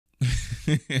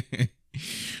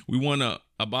We want to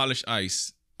abolish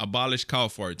ICE, abolish cow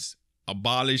farts,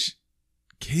 abolish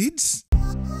kids.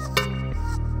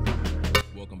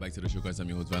 Welcome back to the show, guys. I'm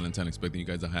your host, Valentine. Expecting you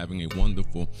guys are having a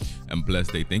wonderful and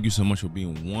blessed day. Thank you so much for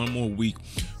being one more week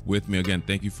with me. Again,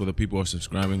 thank you for the people who are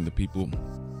subscribing, the people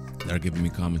that are giving me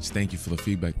comments. Thank you for the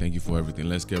feedback. Thank you for everything.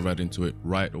 Let's get right into it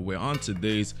right away. On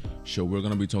today's show, we're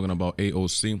going to be talking about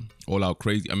AOC, all out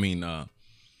crazy.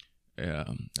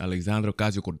 Alexandra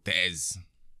Ocasio-Cortez.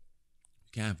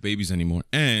 Can't have babies anymore.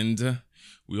 And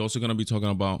we're also going to be talking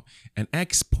about an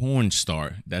ex-porn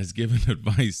star that's giving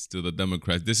advice to the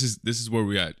Democrats. This is where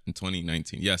we're at in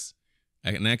 2019. Yes,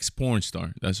 an ex-porn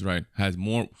star, that's right, has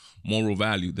more moral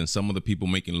value than some of the people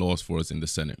making laws for us in the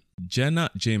Senate. Jenna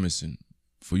Jameson,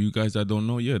 for you guys that don't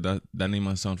know, yeah, that name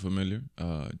might sound familiar.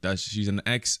 She's an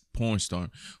ex-porn star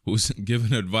who's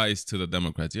giving advice to the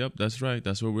Democrats. Yep, that's right.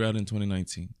 That's where we're at in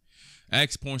 2019.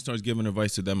 Ex-porn stars giving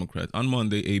advice to Democrats. On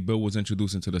Monday, a bill was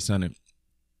introduced into the Senate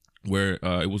where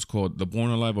it was called the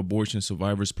Born Alive Abortion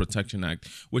Survivors Protection Act,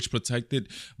 which protected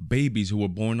babies who were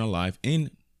born alive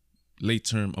in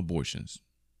late-term abortions.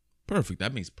 Perfect.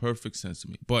 That makes perfect sense to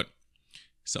me. But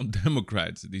some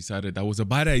Democrats decided that was a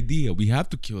bad idea. We have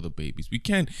to kill the babies. We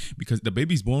can't, because the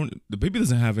baby's born. The baby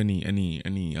doesn't have any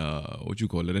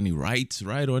any rights,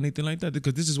 right, or anything like that.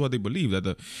 Because this is what they believe,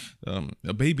 that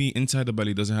a baby inside the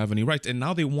belly doesn't have any rights. And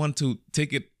now they want to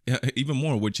take it even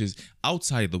more, which is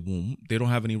outside the womb. They don't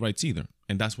have any rights either,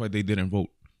 and that's why they didn't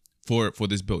vote for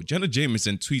this bill. Jenna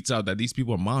Jameson tweets out that these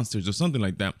people are monsters or something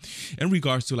like that in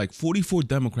regards to like 44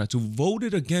 Democrats who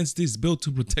voted against this bill to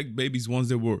protect babies once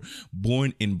they were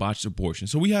born in botched abortion.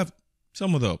 So we have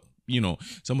some of the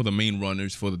main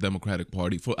runners for the Democratic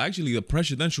Party, for actually the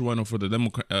presidential runner for the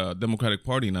Democratic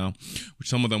Party now, which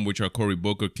some of them which are Cory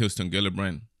Booker, Kirsten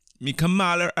Gillibrand,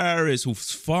 Kamala Harris,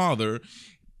 whose father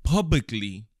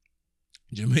publicly,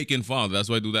 Jamaican father, that's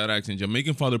why I do that accent.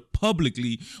 Jamaican father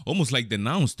publicly almost like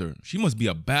denounced her. She must be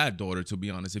a bad daughter, to be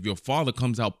honest. If your father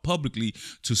comes out publicly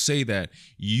to say that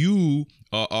you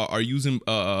are using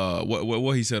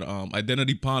what he said,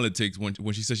 identity politics, when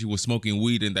she said she was smoking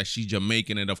weed and that she's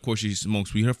Jamaican and of course she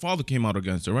smokes weed. Her father came out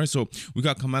against her, right? So we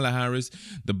got Kamala Harris,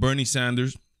 the Bernie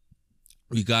Sanders.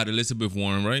 We got Elizabeth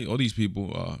Warren, right? All these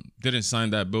people didn't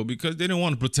sign that bill because they didn't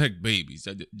want to protect babies.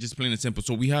 Just plain and simple.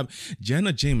 So we have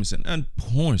Jenna Jameson, and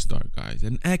porn star, guys,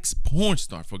 an ex-porn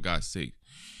star, for God's sake,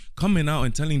 coming out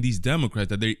and telling these Democrats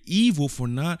that they're evil for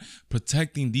not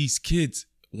protecting these kids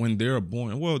when they're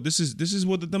born. Well, this is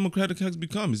what the Democratic has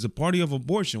become. It's a party of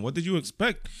abortion. What did you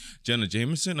expect, Jenna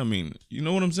Jameson? I mean, you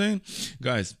know what I'm saying?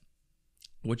 Guys,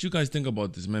 what you guys think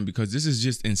about this, man? Because this is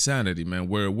just insanity, man.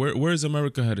 Where is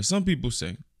America headed? Some people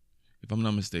say, if I'm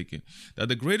not mistaken, that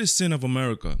the greatest sin of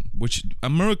America, which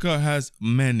America has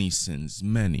many sins,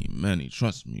 many,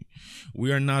 trust me.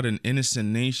 We are not an innocent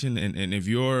nation, and if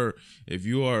you're if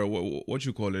you're a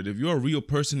real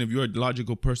person, if you're a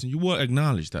logical person, you will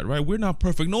acknowledge that, right? We're not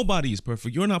perfect. Nobody is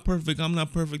perfect. You're not perfect. I'm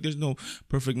not perfect. There's no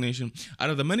perfect nation. Out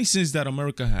of the many sins that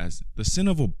America has, the sin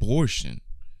of abortion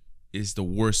is the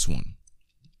worst one.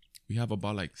 We have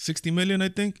about like 60 million, I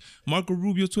think. Marco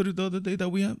Rubio tweeted the other day that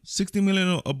we have 60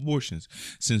 million abortions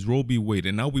since Roe v. Wade.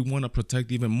 And now we want to protect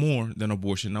even more than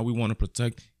abortion. Now we want to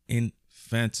protect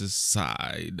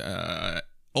infanticide.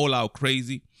 All out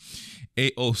crazy.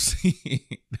 AOC.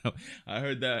 I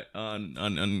heard that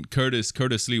on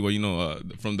Curtis Lee,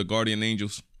 from the Guardian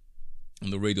Angels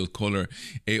on the radio, call her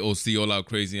AOC, all out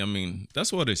crazy. I mean,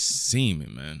 that's what it's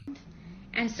seeming, man.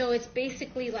 And so it's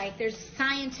basically like there's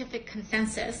scientific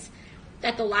consensus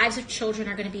that the lives of children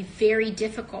are going to be very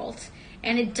difficult.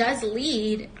 And it does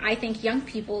lead, I think, young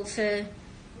people to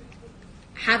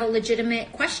have a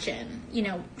legitimate question.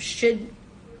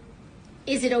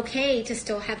 Is it okay to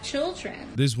still have children?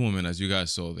 This woman, as you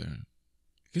guys saw there.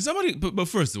 Can somebody, but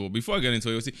first of all, before I get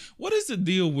into it, what is the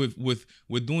deal with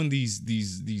doing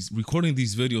these recording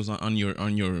these videos on your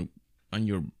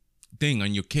thing,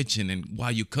 on your kitchen and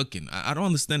while you're cooking? I don't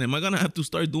understand. Am I gonna have to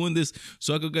start doing this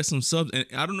so I could get some subs? And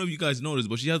I don't know if you guys noticed,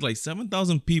 but she has like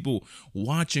 7,000 people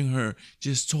watching her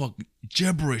just talk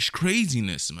gibberish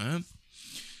craziness, man.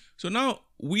 So now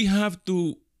we have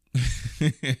to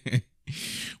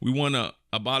we want to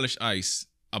abolish ICE,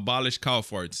 abolish cow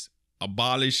farts,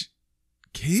 abolish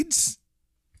kids.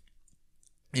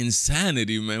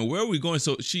 Insanity, man. Where are we going?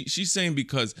 So she's saying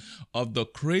because of the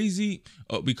crazy,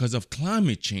 because of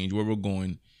climate change, where we're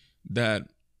going, that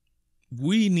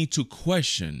we need to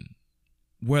question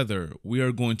whether we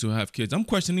are going to have kids. I'm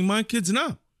questioning my kids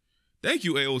now. Thank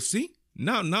you, AOC.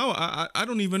 Now I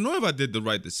don't even know if I did the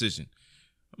right decision.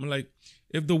 I'm like,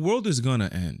 if the world is gonna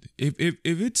end, if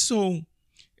it's so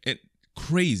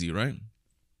crazy, right?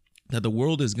 that the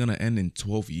world is gonna end in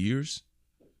 12 years.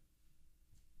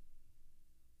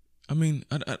 I mean,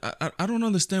 I don't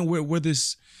understand where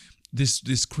this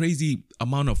crazy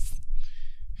amount of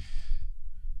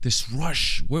this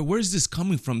rush, where is this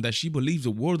coming from, that she believes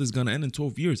the world is gonna end in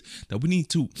 12 years, that we need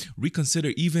to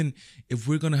reconsider even if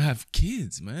we're gonna have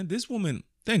kids, man. This woman,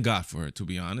 thank God for her, to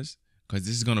be honest, because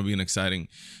this is gonna be an exciting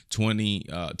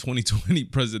 2020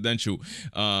 presidential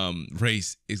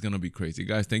race. Is gonna be crazy.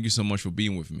 Guys, thank you so much for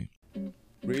being with me.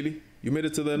 Really? You made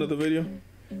it to the end of the video?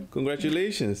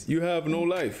 Congratulations, you have no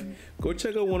life. Go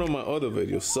check out one of my other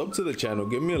videos, sub to the channel,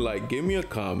 give me a like, give me a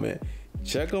comment.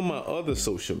 Check out my other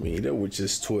social media, which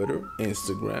is Twitter,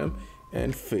 Instagram,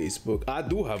 and Facebook. I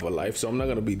do have a life, so I'm not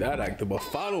gonna be that active, but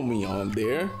follow me on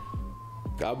there.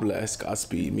 God bless,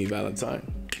 Godspeed, me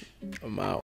Valentine. I'm out.